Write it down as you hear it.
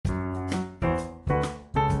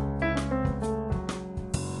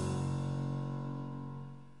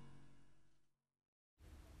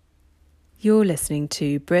You're listening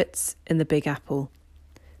to Brits in the Big Apple,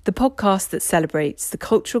 the podcast that celebrates the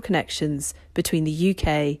cultural connections between the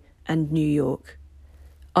UK and New York.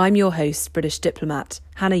 I'm your host, British diplomat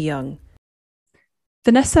Hannah Young.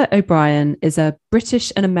 Vanessa O'Brien is a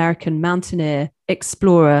British and American mountaineer,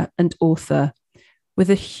 explorer and author with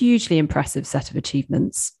a hugely impressive set of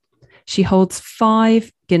achievements. She holds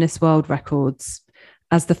 5 Guinness World Records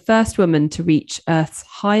as the first woman to reach Earth's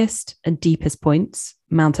highest and deepest points,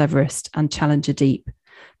 Mount Everest and Challenger Deep,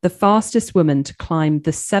 the fastest woman to climb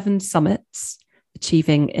the 7 summits,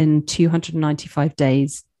 achieving in 295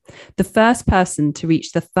 days, the first person to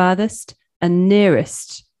reach the furthest and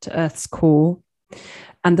nearest to Earth's core,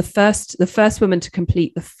 and the first woman to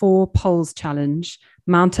complete the 4 Poles Challenge,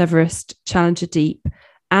 Mount Everest, Challenger Deep,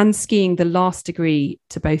 and skiing the last degree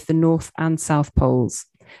to both the North and South Poles,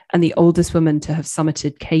 and the oldest woman to have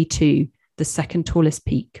summited K2, the second tallest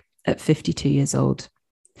peak, at 52 years old.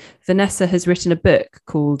 Vanessa has written a book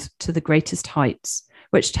called To the Greatest Heights,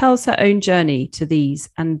 which tells her own journey to these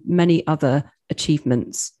and many other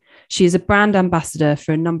achievements. She is a brand ambassador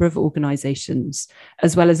for a number of organisations,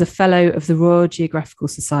 as well as a fellow of the Royal Geographical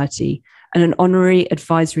Society and an honorary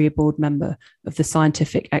advisory board member of the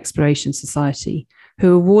Scientific Exploration Society,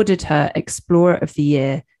 who awarded her Explorer of the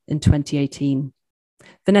Year in 2018.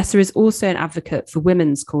 Vanessa is also an advocate for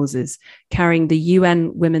women's causes, carrying the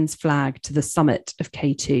UN women's flag to the summit of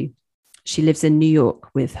K2. She lives in New York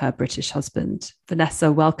with her British husband.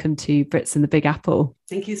 Vanessa, welcome to Brits in the Big Apple.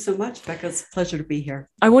 Thank you so much, Becca. It's a pleasure to be here.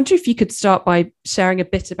 I wonder if you could start by sharing a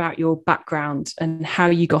bit about your background and how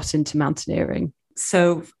you got into mountaineering.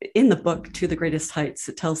 So in the book, To the Greatest Heights,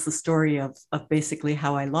 it tells the story of basically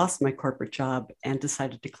how I lost my corporate job and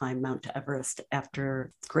decided to climb Mount Everest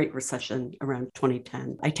after the Great Recession around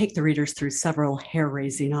 2010. I take the readers through several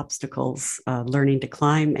hair-raising obstacles, learning to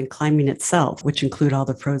climb and climbing itself, which include all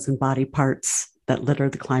the frozen body parts that litter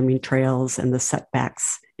the climbing trails and the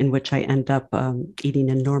setbacks in which I end up eating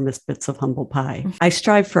enormous bits of humble pie. I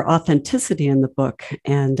strive for authenticity in the book,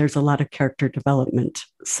 and there's a lot of character development.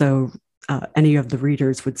 So any of the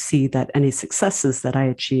readers would see that any successes that I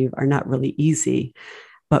achieve are not really easy,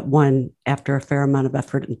 but won after a fair amount of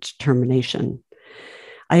effort and determination.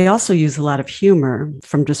 I also use a lot of humor,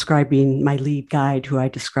 from describing my lead guide, who I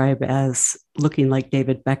describe as looking like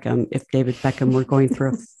David Beckham if David Beckham were going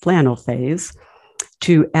through a flannel phase,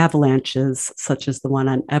 to avalanches such as the one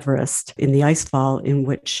on Everest in the icefall, in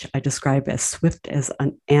which I describe as swift as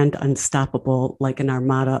and unstoppable, like an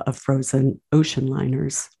armada of frozen ocean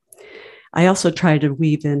liners. I also try to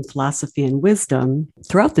weave in philosophy and wisdom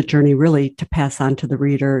throughout the journey, really, to pass on to the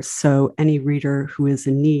reader, so any reader who is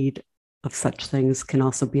in need of such things can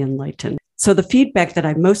also be enlightened. So the feedback that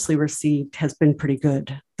I've mostly received has been pretty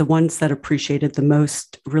good. The ones that appreciated the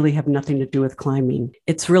most really have nothing to do with climbing.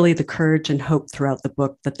 It's really the courage and hope throughout the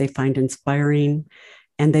book that they find inspiring,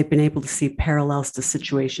 and they've been able to see parallels to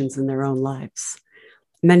situations in their own lives.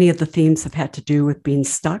 Many of the themes have had to do with being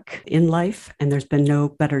stuck in life, and there's been no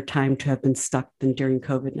better time to have been stuck than during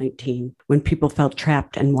COVID-19, when people felt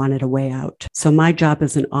trapped and wanted a way out. So my job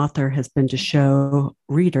as an author has been to show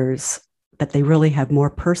readers that they really have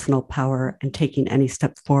more personal power, and taking any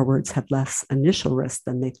step forwards have less initial risk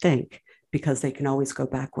than they think, because they can always go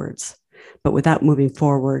backwards. But without moving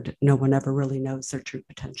forward, no one ever really knows their true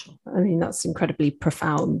potential. I mean, that's incredibly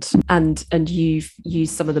profound. And you've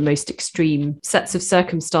used some of the most extreme sets of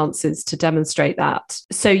circumstances to demonstrate that.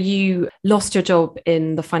 So you lost your job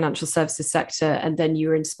in the financial services sector, and then you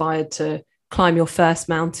were inspired to climb your first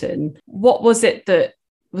mountain. What was it that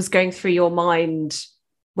was going through your mind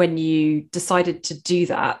when you decided to do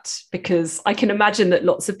that? Because I can imagine that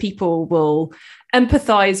lots of people will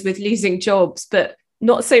empathize with losing jobs, but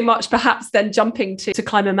not so much perhaps then jumping to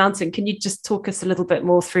climb a mountain. Can you just talk us a little bit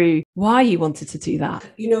more through why you wanted to do that?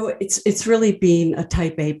 You know, it's really being a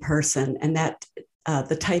type A person, and that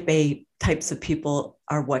the type A types of people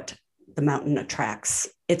are what the mountain attracts.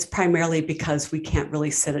 It's primarily because we can't really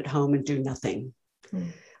sit at home and do nothing.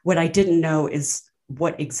 What I didn't know is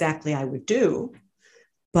what exactly I would do,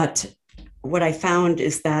 but what I found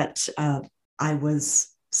is that I was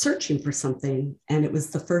searching for something, and it was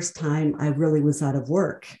the first time I really was out of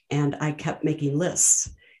work, and I kept making lists,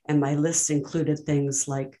 and my lists included things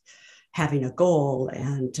like having a goal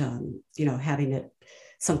and having it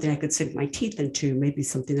something I could sink my teeth into, maybe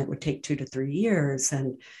something that would take 2 to 3 years.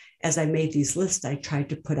 And as I made these lists, I tried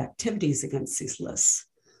to put activities against these lists,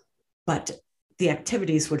 but the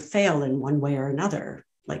activities would fail in one way or another.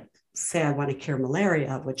 Like, say I want to cure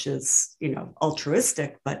malaria, which is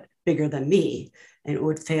altruistic but bigger than me, and it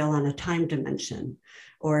would fail on a time dimension.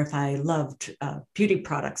 Or if I loved beauty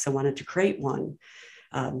products, I wanted to create one.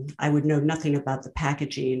 I would know nothing about the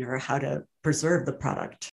packaging or how to preserve the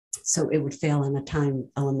product. So it would fail on a time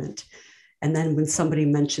element. And then when somebody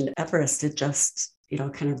mentioned Everest, it just,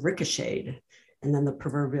 kind of ricocheted. And then the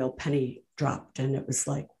proverbial penny dropped. And it was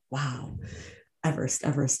like, wow, Everest,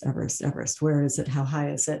 Everest, Everest, Everest. Where is it? How high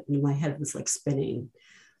is it? And my head was like spinning.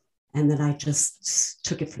 And then I just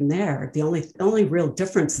took it from there. The only real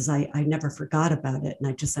difference is I never forgot about it. And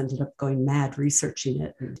I just ended up going mad researching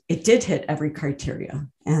it. And it did hit every criteria.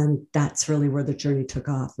 And that's really where the journey took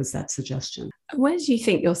off, was that suggestion. Where do you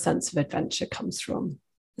think your sense of adventure comes from?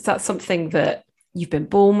 Is that something that you've been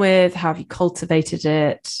born with? How have you cultivated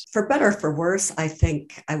it? For better or for worse, I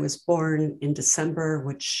think I was born in December,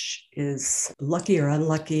 which is lucky or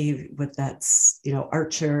unlucky with that,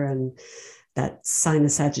 Archer and that sign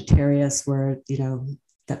of Sagittarius where,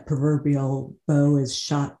 that proverbial bow is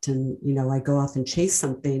shot and, I go off and chase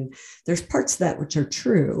something. There's parts of that which are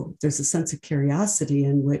true. There's a sense of curiosity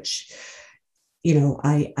in which,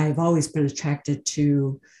 I've always been attracted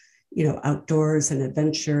to, outdoors and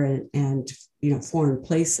adventure and foreign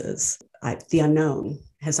places. The unknown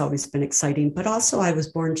has always been exciting, but also I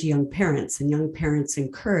was born to young parents, and young parents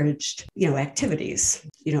encouraged, activities,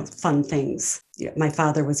 fun things. My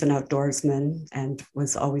father was an outdoorsman and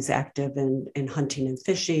was always active in hunting and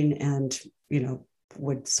fishing, and,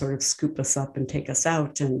 would sort of scoop us up and take us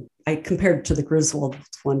out. And I compared to the Griswolds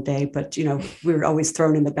one day, but, we were always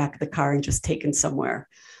thrown in the back of the car and just taken somewhere.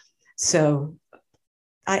 So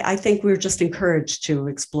I think we were just encouraged to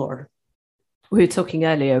explore. We were talking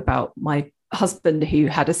earlier about my husband, who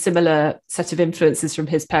had a similar set of influences from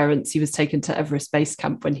his parents. He was taken to Everest Base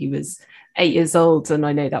Camp when he was 8 years old. And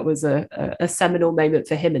I know that was a seminal moment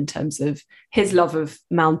for him in terms of his love of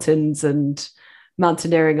mountains and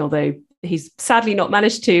mountaineering, although he's sadly not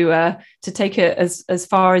managed to take it as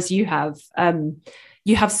far as you have.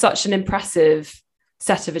 You have such an impressive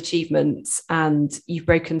set of achievements, and you've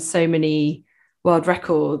broken so many world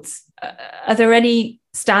records. Are there any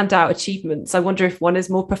standout achievements? I wonder if one is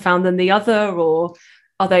more profound than the other, or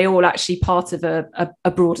are they all actually part of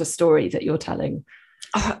a broader story that you're telling?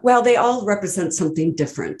 Well, they all represent something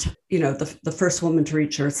different. The first woman to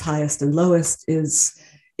reach Earth's highest and lowest is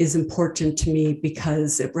important to me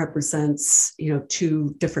because it represents,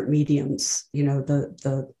 two different mediums,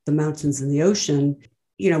 the mountains and the ocean.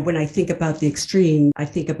 When I think about the extreme, I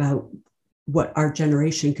think about what our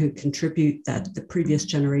generation could contribute that the previous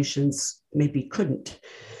generations maybe couldn't.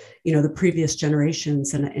 The previous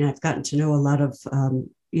generations, and I've gotten to know a lot of,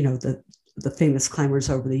 the famous climbers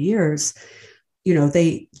over the years,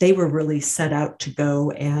 they were really set out to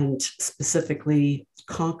go and specifically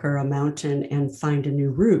conquer a mountain and find a new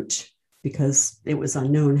route because it was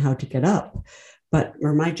unknown how to get up. But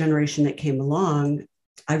for my generation that came along,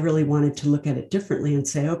 I really wanted to look at it differently and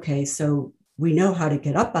say, okay, so we know how to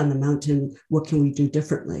get up on the mountain. What can we do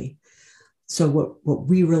differently? So what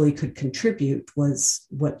we really could contribute was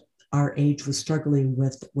what our age was struggling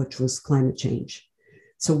with, which was climate change.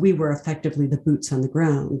 So we were effectively the boots on the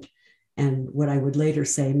ground. And what I would later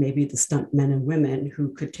say, maybe the stunt men and women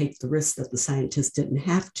who could take the risk that the scientists didn't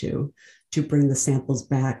have to bring the samples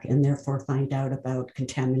back and therefore find out about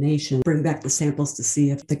contamination, bring back the samples to see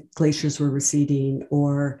if the glaciers were receding,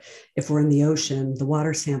 or if we're in the ocean, the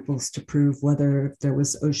water samples to prove whether there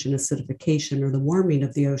was ocean acidification or the warming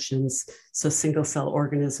of the oceans, so single cell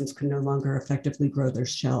organisms could no longer effectively grow their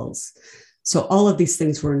shells. So all of these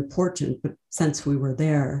things were important, but since we were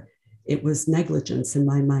there, it was negligence in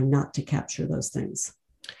my mind not to capture those things.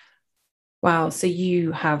 Wow. So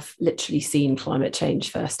you have literally seen climate change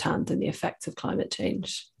firsthand and the effects of climate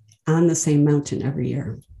change. On the same mountain every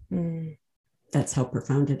year. Mm. That's how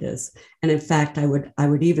profound it is. And in fact, I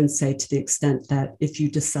would even say, to the extent that if you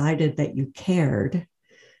decided that you cared,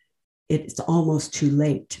 it's almost too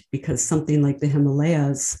late, because something like the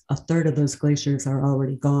Himalayas, a third of those glaciers are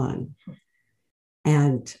already gone.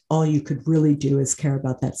 And all you could really do is care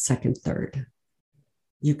about that second third.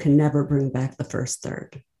 You can never bring back the first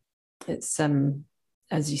third. It's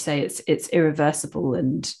as you say, it's irreversible,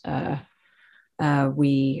 and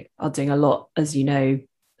we are doing a lot, as you know,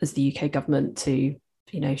 as the UK government, to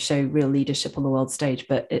show real leadership on the world stage.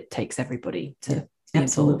 But it takes everybody to be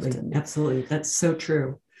absolutely involved. Absolutely, that's so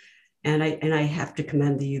true. And I have to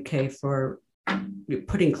commend the UK for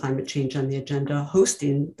putting climate change on the agenda,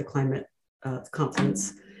 hosting the climate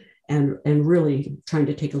conference, and really trying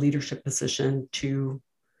to take a leadership position to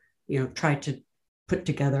try to put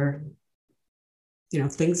together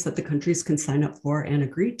things that the countries can sign up for and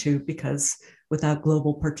agree to, because without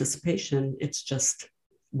global participation, it's just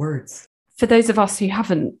words. For those of us who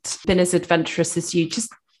haven't been as adventurous as you, just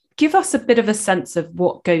give us a bit of a sense of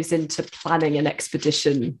what goes into planning an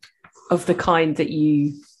expedition of the kind that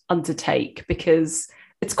you undertake, because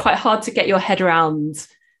it's quite hard to get your head around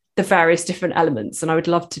the various different elements. And I would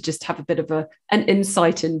love to just have a bit of an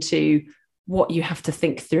insight into what you have to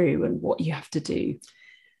think through and what you have to do.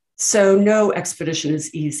 So no expedition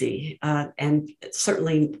is easy, and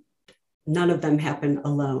certainly none of them happen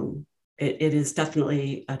alone. It is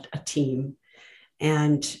definitely a team.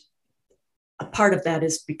 And a part of that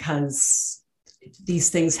is because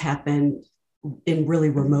these things happen in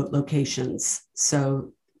really remote locations.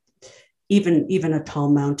 So even a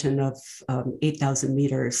tall mountain of 8,000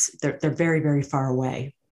 meters, they're very, very far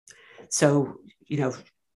away. So,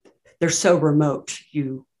 they're so remote.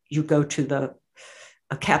 You go to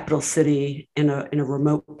a capital city in a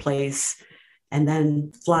remote place, and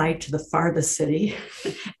then fly to the farthest city,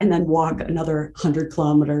 and then walk another 100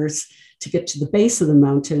 kilometers to get to the base of the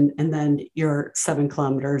mountain, and then you're 7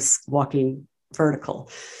 kilometers walking vertical.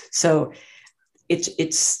 So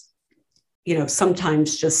it's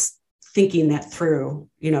sometimes just thinking that through,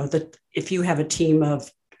 that if you have a team of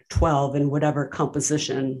 12 in whatever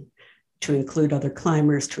composition, to include other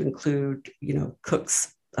climbers, to include,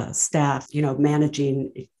 cooks, staff,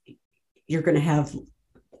 managing, you're going to have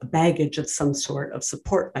a baggage of some sort of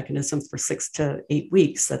support mechanism for 6 to 8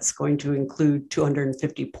 weeks. That's going to include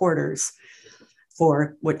 250 porters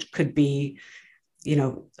for what could be,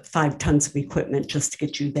 5 tons of equipment just to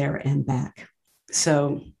get you there and back.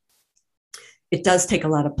 So it does take a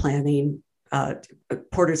lot of planning.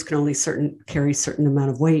 Porters can only carry a certain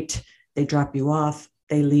amount of weight. They drop you off,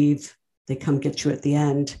 they leave, they come get you at the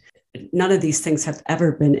end. None of these things have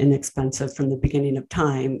ever been inexpensive from the beginning of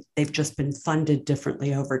time. They've just been funded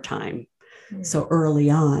differently over time. Mm. So early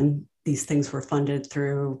on, these things were funded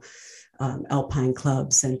through alpine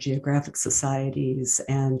clubs and geographic societies,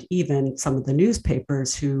 and even some of the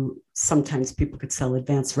newspapers who sometimes people could sell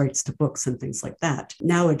advance rights to books and things like that.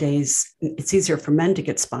 Nowadays, it's easier for men to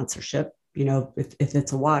get sponsorship. If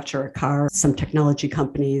it's a watch or a car, some technology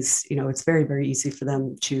companies, it's very, very easy for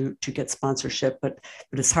them to get sponsorship, but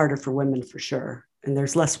it's harder for women for sure. And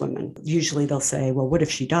there's less women. Usually they'll say, well, what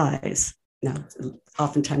if she dies? No,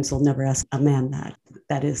 oftentimes they'll never ask a man that.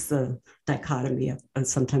 That is the dichotomy of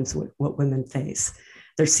sometimes what women face.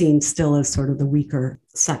 They're seen still as sort of the weaker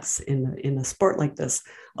sex in a sport like this,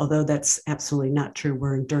 although that's absolutely not true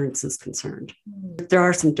where endurance is concerned. There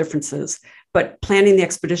are some differences, but planning the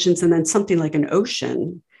expeditions, and then something like an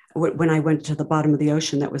ocean, when I went to the bottom of the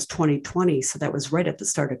ocean, that was 2020. So that was right at the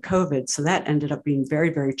start of COVID. So that ended up being very,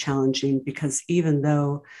 very challenging, because even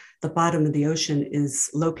though the bottom of the ocean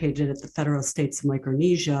is located at the federal states of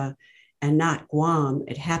Micronesia and not Guam,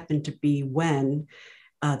 it happened to be when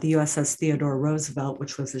the USS Theodore Roosevelt,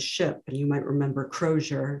 which was a ship, and you might remember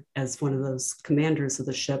Crozier as one of those commanders of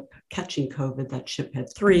the ship catching COVID. That ship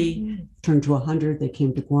had 3, turned to 100. They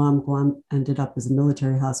came to Guam. Guam ended up as a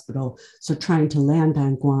military hospital. So trying to land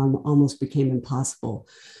on Guam almost became impossible.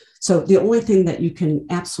 So the only thing that you can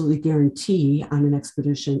absolutely guarantee on an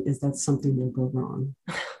expedition is that something will go wrong.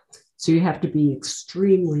 So you have to be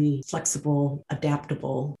extremely flexible,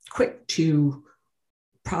 adaptable, quick to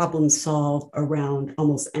problem solve around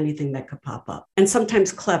almost anything that could pop up. And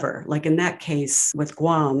sometimes clever, like in that case with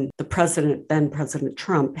Guam, then President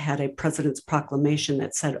Trump had a president's proclamation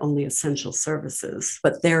that said only essential services,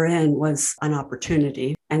 but therein was an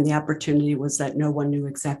opportunity. And the opportunity was that no one knew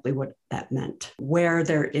exactly what that meant. Where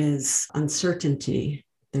there is uncertainty,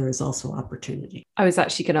 there is also opportunity. I was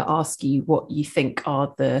actually going to ask you what you think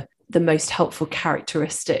are the most helpful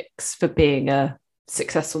characteristics for being a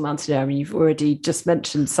successful mountaineer. I mean, you've already just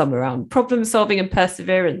mentioned some around problem solving and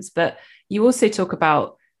perseverance, but you also talk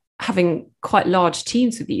about having quite large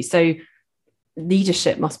teams with you. So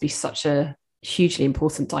leadership must be such a hugely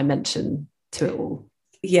important dimension to it all.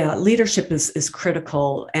 Yeah, leadership is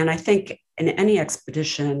critical. And I think in any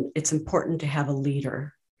expedition, it's important to have a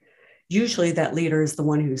leader. Usually that leader is the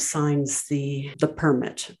one who signs the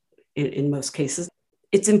permit in most cases.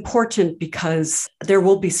 It's important because there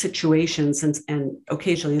will be situations and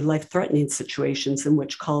occasionally life-threatening situations in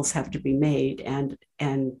which calls have to be made, and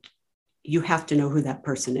you have to know who that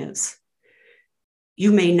person is.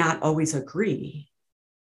 You may not always agree,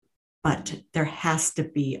 but there has to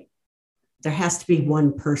be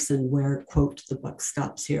one person where, quote, the buck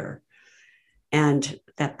stops here. And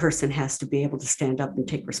that person has to be able to stand up and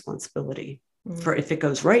take responsibility for if it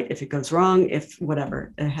goes right, if it goes wrong, if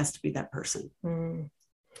whatever, it has to be that person.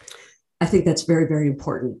 I think that's very, very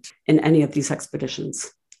important in any of these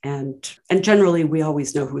expeditions. And generally, we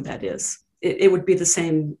always know who that is. It would be the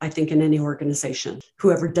same, I think, in any organization.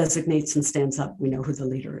 Whoever designates and stands up, we know who the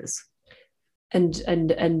leader is.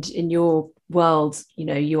 And in your world,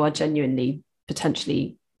 you are genuinely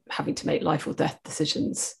potentially having to make life or death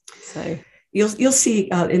decisions. So you'll see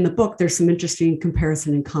in the book, there's some interesting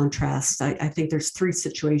comparison and contrast. I think there's 3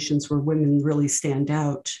 situations where women really stand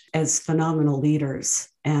out as phenomenal leaders.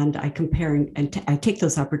 And I take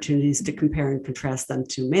those opportunities to compare and contrast them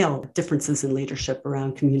to male differences in leadership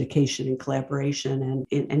around communication and collaboration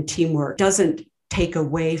and teamwork. Doesn't take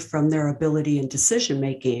away from their ability in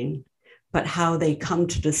decision-making, but how they come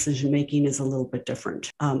to decision-making is a little bit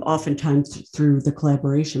different. Oftentimes through the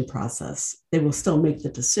collaboration process, they will still make the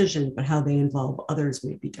decision, but how they involve others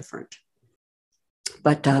may be different.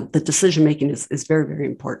 But the decision-making is very, very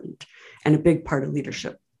important and a big part of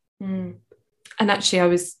leadership. Mm. And actually, I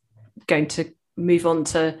was going to move on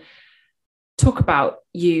to talk about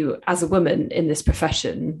you as a woman in this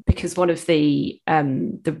profession, because one of the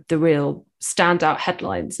real standout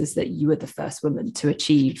headlines is that you were the first woman to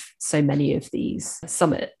achieve so many of these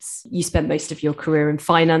summits. You spent most of your career in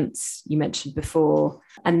finance, you mentioned before,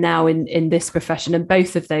 and now in this profession, and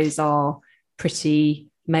both of those are pretty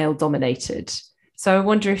male dominated. So I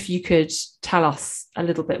wonder if you could tell us a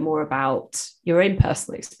little bit more about your own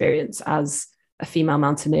personal experience as a female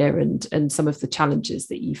mountaineer and some of the challenges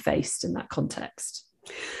that you faced in that context.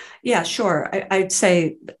 Yeah, sure. I'd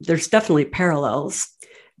say there's definitely parallels.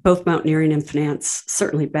 Both mountaineering and finance,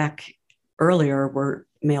 certainly back earlier, were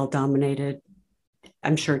male dominated.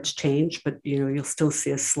 I'm sure it's changed, but you'll still see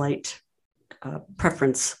a slight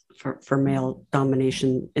preference for male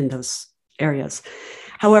domination in those areas.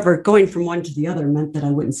 However, going from one to the other meant that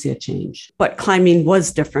I wouldn't see a change. But climbing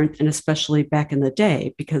was different, and especially back in the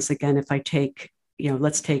day, because again, if I take,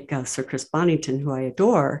 let's take Sir Chris Bonington, who I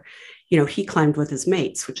adore, he climbed with his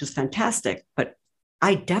mates, which is fantastic, but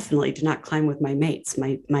I definitely did not climb with my mates.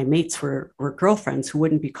 My mates were girlfriends who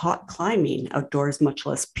wouldn't be caught climbing outdoors, much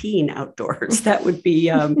less peeing outdoors. That would be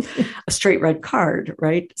a straight red card,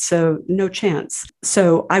 right? So no chance.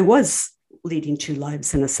 So I was leading 2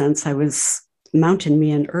 lives in a sense. I was mountain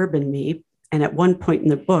me and urban me. And at one point in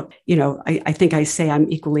the book, I think I say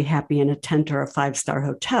I'm equally happy in a tent or a 5-star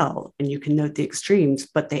hotel. And you can note the extremes,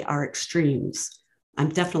 but they are extremes. I'm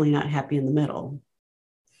definitely not happy in the middle.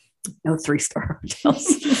 No 3-star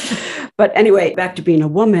hotels. But anyway, back to being a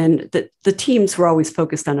woman, the teams were always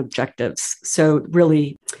focused on objectives. So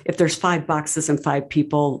really, if there's 5 boxes and 5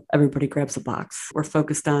 people, everybody grabs a box. We're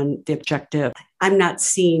focused on the objective. I'm not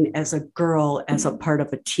seen as a girl, as a part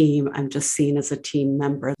of a team. I'm just seen as a team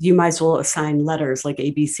member. You might as well assign letters like A,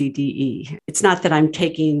 B, C, D, E. It's not that I'm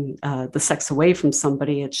taking the sex away from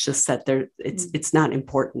somebody. It's just that it's not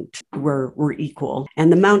important. We're equal.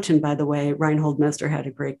 And the mountain, by the way, Reinhold Messner had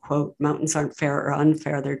a great quote: mountains aren't fair or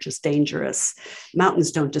unfair. They're just dangerous.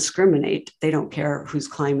 Mountains don't discriminate. They don't care who's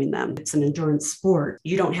climbing them. It's an endurance sport.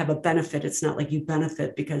 You don't have a benefit. It's not like you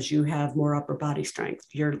benefit because you have more upper body strength.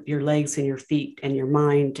 Your legs and your feet and your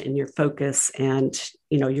mind and your focus and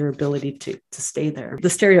your ability to stay there. The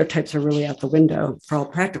stereotypes are really out the window for all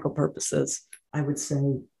practical purposes. I would say,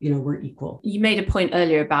 we're equal. You made a point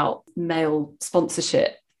earlier about male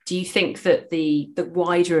sponsorship. Do you think that the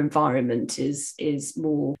wider environment is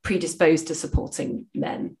more predisposed to supporting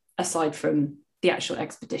men, aside from the actual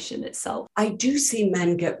expedition itself? I do see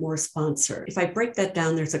men get more sponsored. If I break that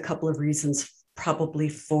down, there's a couple of reasons probably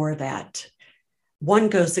for that. One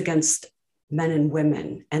goes against men and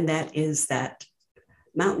women, and that is that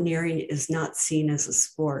mountaineering is not seen as a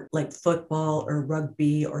sport like football or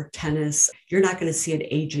rugby or tennis. You're not going to see an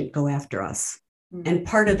agent go after us. Mm-hmm. And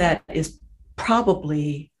part of that is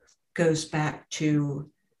probably goes back to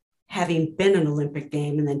having been an Olympic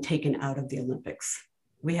game and then taken out of the Olympics.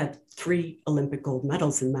 We had 3 Olympic gold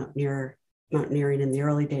medals in mountaineering in the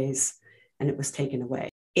early days, and it was taken away.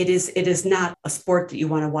 It is not a sport that you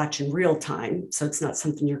want to watch in real time, so it's not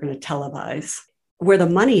something you're going to televise. Where the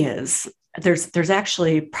money is, there's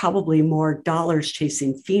actually probably more dollars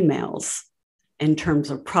chasing females in terms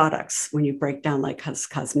of products when you break down like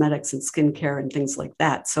cosmetics and skincare and things like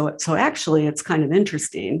that. So actually, it's kind of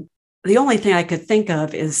interesting. The only thing I could think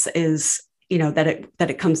of is that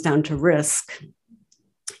it comes down to risk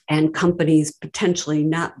and companies potentially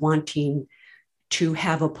not wanting to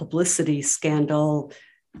have a publicity scandal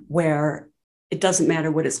where it doesn't matter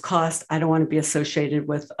what it's cost. I don't want to be associated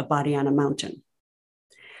with a body on a mountain.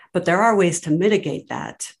 But there are ways to mitigate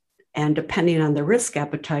that. And depending on the risk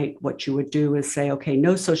appetite, what you would do is say, okay,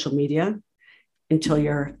 no social media until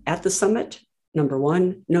you're at the summit, number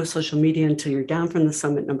 1, no social media until you're down from the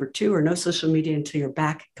summit, number 2, or no social media until you're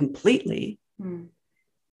back completely.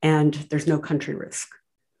 And there's no country risk.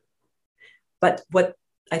 But what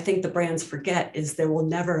I think the brands forget is there will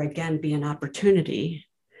never again be an opportunity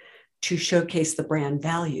to showcase the brand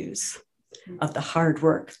values of the hard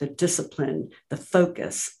work, the discipline, the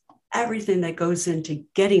focus, everything that goes into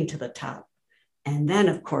getting to the top. And then,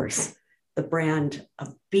 of course, the brand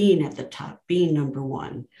of being at the top, being number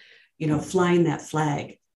one, flying that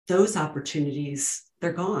flag. Those opportunities,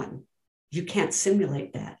 they're gone. You can't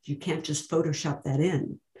simulate that. You can't just Photoshop that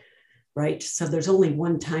in, right? So there's only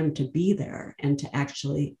one time to be there and to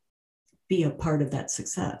actually be a part of that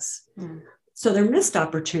success. So there are missed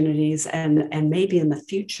opportunities, and maybe in the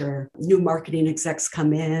future, new marketing execs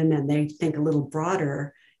come in and they think a little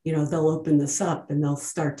broader, they'll open this up and they'll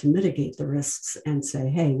start to mitigate the risks and say,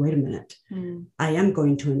 hey, wait a minute, I am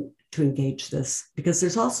going to engage this, because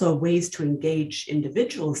there's also ways to engage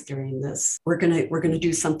individuals during this. We're gonna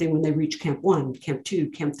do something when they reach Camp 1, Camp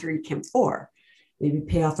 2, Camp 3, Camp 4, maybe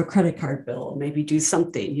pay off a credit card bill, maybe do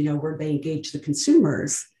something, where they engage the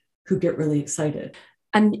consumers who get really excited.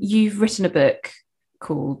 And you've written a book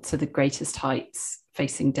called To the Greatest Heights,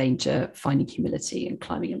 Facing Danger, Finding Humility and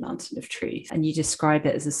Climbing a Mountain of Truth. And you describe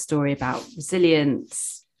it as a story about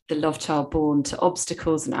resilience, the love child born to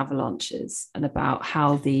obstacles and avalanches, and about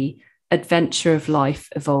how the adventure of life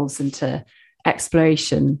evolves into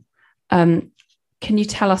exploration. Can you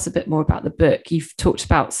tell us a bit more about the book? You've talked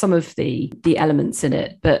about some of the elements in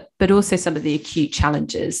it, but also some of the acute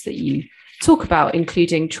challenges that you talk about,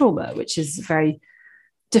 including trauma, which is a very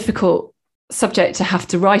difficult subject to have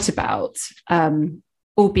to write about,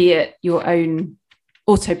 albeit your own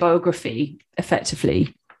autobiography,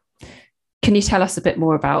 effectively. Can you tell us a bit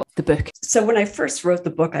more about the book? So when I first wrote the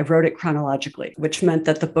book, I wrote it chronologically, which meant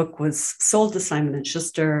that the book was sold to Simon &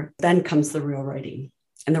 Schuster. Then comes the real writing.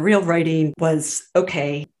 And the real writing was,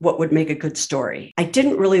 okay, what would make a good story? I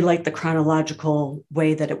didn't really like the chronological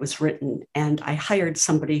way that it was written. And I hired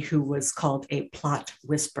somebody who was called a plot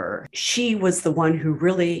whisperer. She was the one who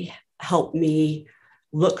really helped me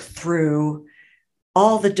look through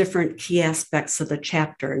all the different key aspects of the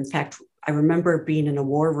chapter. In fact, I remember being in a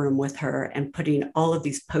war room with her and putting all of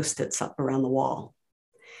these Post-its up around the wall.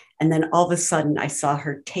 And then all of a sudden I saw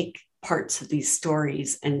her take parts of these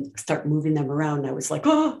stories and start moving them around. I was like,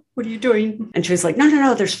 oh, what are you doing? And she was like,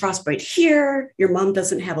 no, there's frostbite here. Your mom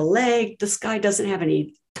doesn't have a leg. This guy doesn't have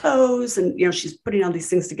any toes. And, she's putting all these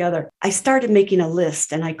things together. I started making a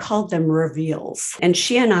list and I called them reveals. And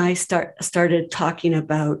she and I started talking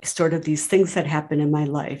about sort of these things that happened in my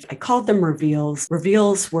life. I called them reveals.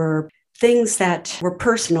 Reveals were things that were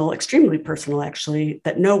personal, extremely personal, actually,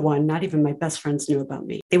 that no one, not even my best friends, knew about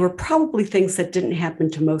me. They were probably things that didn't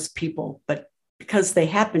happen to most people, but because they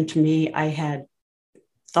happened to me, I had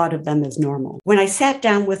thought of them as normal. When I sat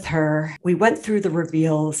down with her, we went through the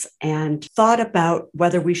reveals and thought about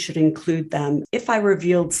whether we should include them. If I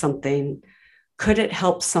revealed something, could it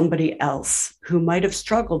help somebody else who might have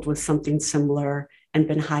struggled with something similar and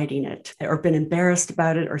been hiding it or been embarrassed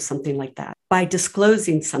about it or something like that? By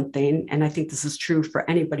disclosing something, and I think this is true for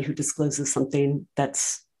anybody who discloses something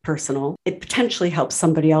that's personal, it potentially helps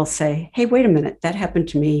somebody else say, hey, wait a minute, that happened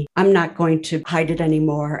to me. I'm not going to hide it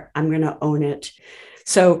anymore. I'm going to own it.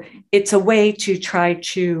 So it's a way to try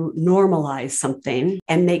to normalize something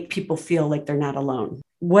and make people feel like they're not alone.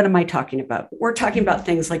 What am I talking about? We're talking about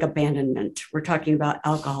things like abandonment. We're talking about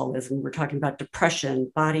alcoholism. We're talking about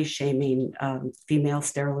depression, body shaming, female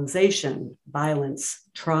sterilization, violence,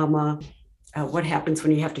 trauma, what happens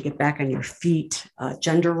when you have to get back on your feet,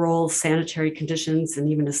 gender roles, sanitary conditions, and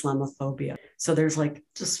even Islamophobia. So there's like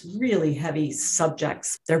just really heavy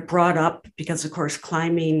subjects. They're brought up because, of course,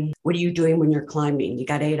 climbing, what are you doing when you're climbing? You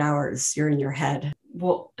got 8 hours, you're in your head.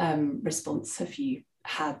 What response have you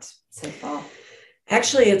had so far?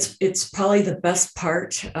 Actually, it's probably the best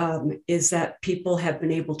part is that people have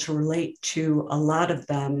been able to relate to a lot of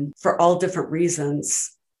them for all different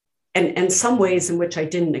reasons. And some ways in which I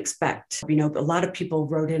didn't expect. A lot of people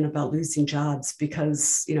wrote in about losing jobs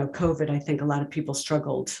because, COVID, I think a lot of people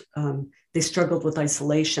struggled. They struggled with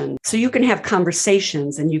isolation. So you can have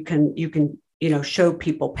conversations and you can show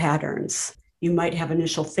people patterns. You might have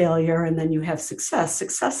initial failure and then you have success.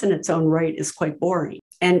 Success in its own right is quite boring.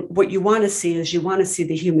 And what you want to see is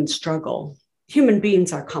the human struggle. Human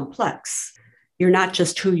beings are complex. You're not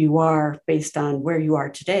just who you are based on where you are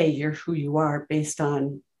today. You're who you are based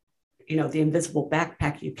on the invisible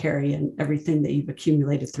backpack you carry and everything that you've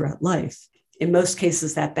accumulated throughout life. In most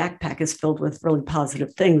cases, that backpack is filled with really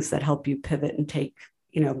positive things that help you pivot and take,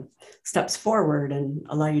 steps forward and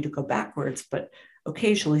allow you to go backwards. But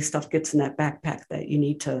occasionally stuff gets in that backpack that you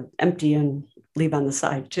need to empty and leave on the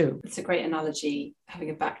side too. It's a great analogy, having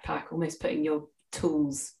a backpack, almost putting your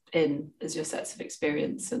tools in as your sets of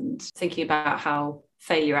experience and thinking about how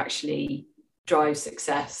failure actually drives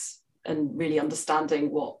success and really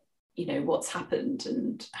understanding what what's happened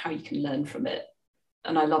and how you can learn from it.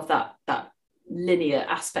 And I love that linear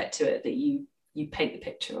aspect to it that you paint the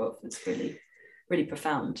picture of. It's really, really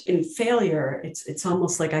profound. In failure, it's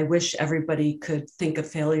almost like I wish everybody could think of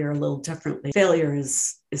failure a little differently. Failure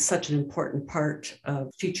is such an important part of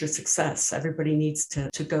future success. Everybody needs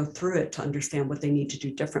to go through it to understand what they need to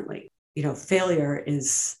do differently. Failure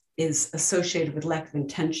is associated with lack of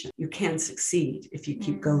intention. You can succeed if you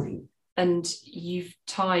keep going. And you've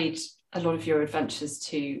tied a lot of your adventures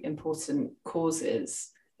to important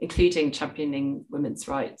causes, including championing women's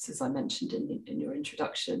rights, as I mentioned in your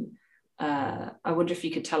introduction. I wonder if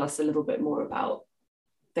you could tell us a little bit more about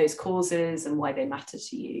those causes and why they matter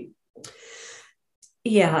to you.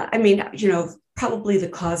 Yeah, I mean, probably the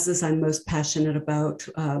causes I'm most passionate about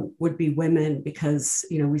would be women, because,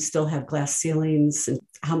 we still have glass ceilings and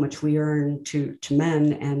how much we earn to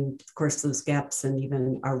men. And of course, those gaps and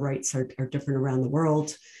even our rights are different around the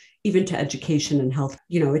world, even to education and health.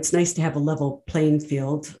 It's nice to have a level playing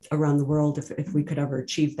field around the world. If we could ever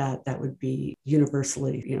achieve that, that would be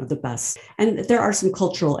universally, the best. And there are some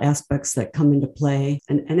cultural aspects that come into play,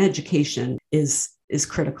 and education is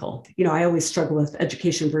critical. I always struggle with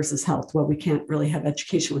education versus health. Well, we can't really have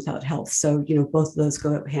education without health. So, both of those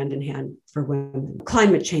go hand in hand for women.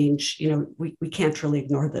 Climate change, we can't really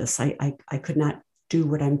ignore this. I could not do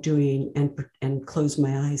what I'm doing and close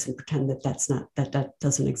my eyes and pretend that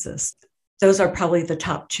doesn't exist. Those are probably the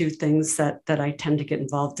top two things that I tend to get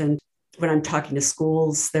involved in. When I'm talking to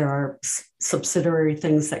schools, there are subsidiary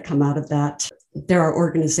things that come out of that. There are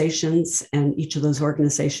organizations, and each of those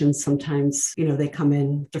organizations, sometimes, they come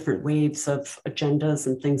in different waves of agendas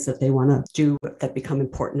and things that they want to do that become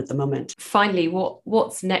important at the moment. Finally,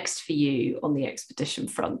 what's next for you on the expedition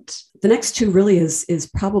front? The next two really is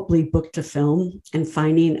probably book to film, and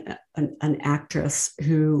finding an actress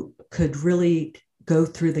who could really go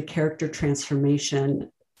through the character transformation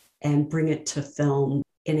and bring it to film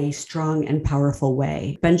in a strong and powerful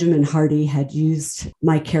way. Benjamin Hardy had used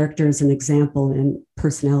my character as an example in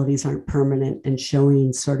Personalities Aren't Permanent, and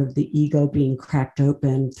showing sort of the ego being cracked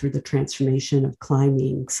open through the transformation of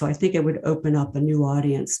climbing. So I think it would open up a new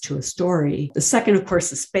audience to a story. The second, of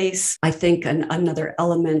course, is space. I think another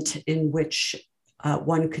element in which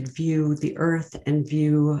one could view the Earth and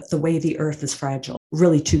view the way the Earth is fragile.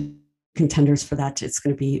 Really two contenders for that. It's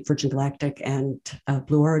going to be Virgin Galactic and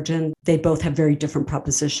Blue Origin. They both have very different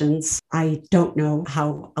propositions. I don't know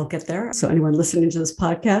how I'll get there. So anyone listening to this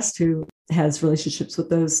podcast who has relationships with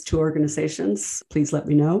those two organizations, please let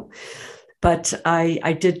me know. But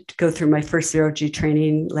I did go through my first zero-G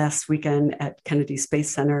training last weekend at Kennedy Space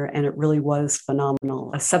Center, and it really was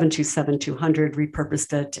phenomenal. A 727-200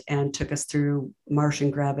 repurposed it and took us through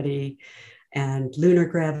Martian gravity and lunar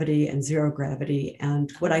gravity and zero gravity.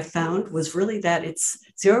 And what I found was really that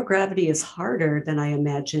zero gravity is harder than I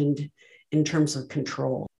imagined in terms of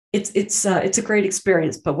control. It's a great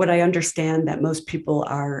experience, but what I understand that most people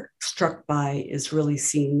are struck by is really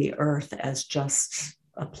seeing the Earth as just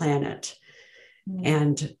a planet,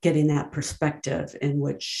 and getting that perspective in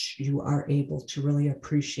which you are able to really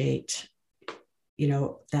appreciate,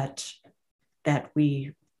 that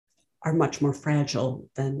we are much more fragile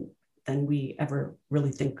than we ever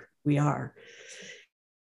really think we are.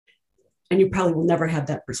 And you probably will never have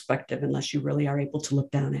that perspective unless you really are able to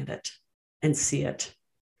look down at it and see it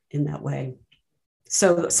in that way.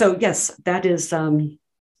 So yes, that is, I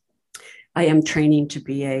am training to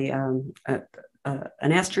be an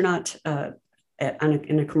astronaut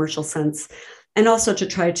in a commercial sense, and also to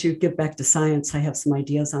try to give back to science. I have some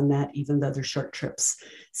ideas on that, even though they're short trips,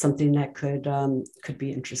 something that could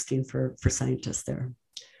be interesting for scientists there.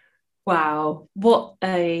 Wow, what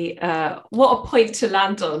a point to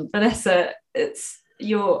land on, Vanessa.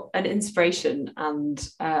 You're an inspiration, and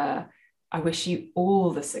I wish you all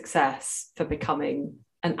the success for becoming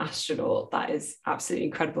an astronaut. That is absolutely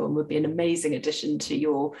incredible and would be an amazing addition to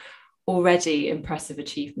your already impressive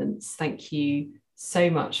achievements. Thank you so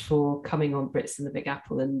much for coming on Brits in the Big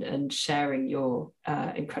Apple and sharing your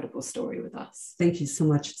incredible story with us. Thank you so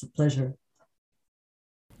much. It's a pleasure.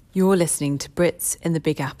 You're listening to Brits in the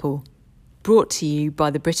Big Apple, brought to you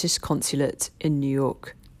by the British Consulate in New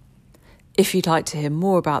York. If you'd like to hear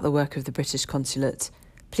more about the work of the British Consulate,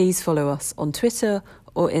 please follow us on Twitter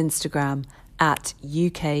or Instagram at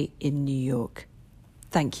UK in New York.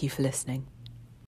 Thank you for listening.